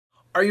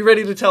Are you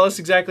ready to tell us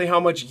exactly how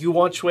much you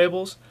want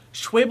Schwebels?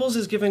 Schwebels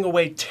is giving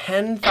away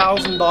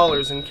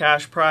 $10,000 in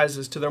cash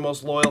prizes to their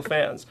most loyal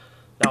fans.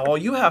 Now all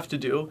you have to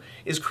do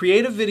is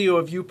create a video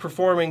of you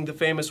performing the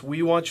famous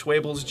We Want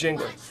Schwebels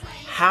jingle.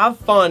 Have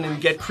fun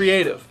and get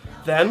creative.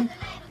 Then,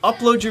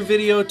 upload your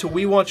video to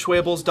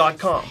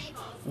wewantschwebels.com.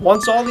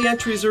 Once all the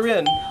entries are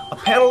in, a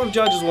panel of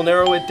judges will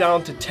narrow it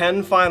down to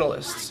 10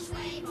 finalists.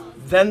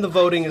 Then the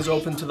voting is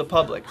open to the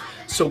public.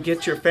 So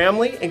get your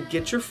family and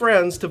get your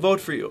friends to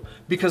vote for you,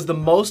 because the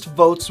most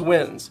votes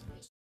wins.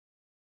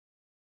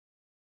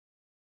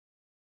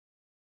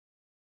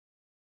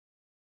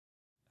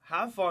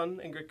 Have fun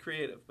and get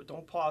creative, but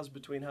don't pause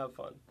between have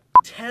fun.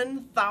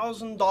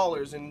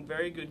 $10,000 in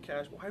very good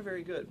cash. Why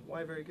very good?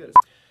 Why very good?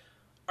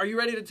 Are you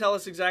ready to tell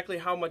us exactly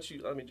how much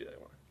you... Let me do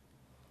that one.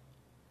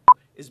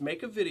 Is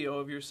make a video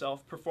of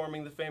yourself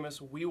performing the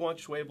famous We Want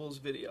Schwebels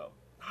video.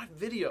 Not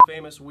video.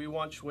 Famous We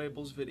Want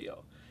Schwebels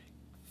video.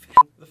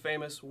 The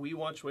famous We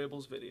Want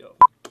Schwebels video.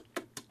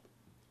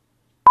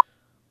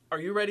 Are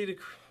you ready to...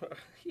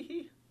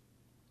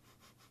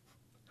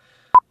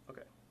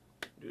 Okay.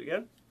 Do it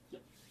again?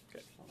 Yep.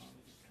 Okay.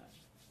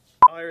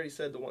 I already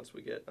said the once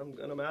we get.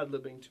 I'm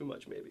ad-libbing too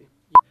much maybe.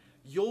 Yep.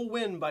 You'll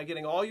win by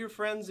getting all your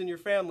friends and your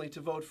family to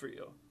vote for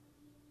you.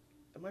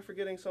 Am I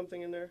forgetting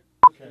something in there?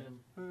 Okay.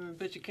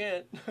 Bet you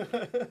can't.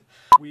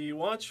 We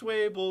want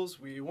Schwebels,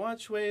 we want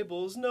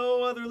Schwebels,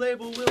 no other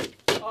label will...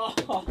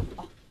 Oh.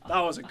 That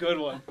was a good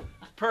one.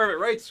 Perfect,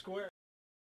 right square.